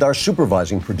 And our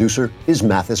supervising producer is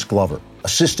Mathis Glover.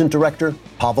 Assistant director,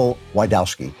 Pavel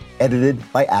Wydowski. Edited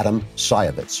by Adam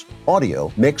Sayevitz.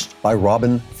 Audio mixed by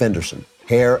Robin Fenderson.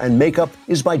 Hair and makeup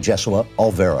is by Jesua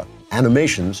Alvera.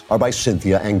 Animations are by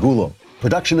Cynthia Angulo.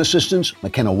 Production assistants,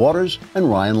 McKenna Waters and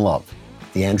Ryan Love.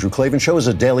 The Andrew Klavan Show is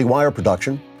a Daily Wire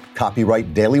production.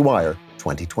 Copyright Daily Wire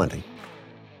 2020.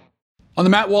 On the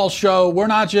Matt Walsh Show, we're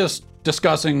not just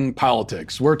discussing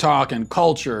politics. We're talking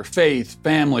culture, faith,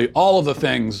 family, all of the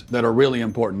things that are really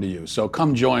important to you. So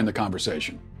come join the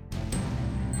conversation.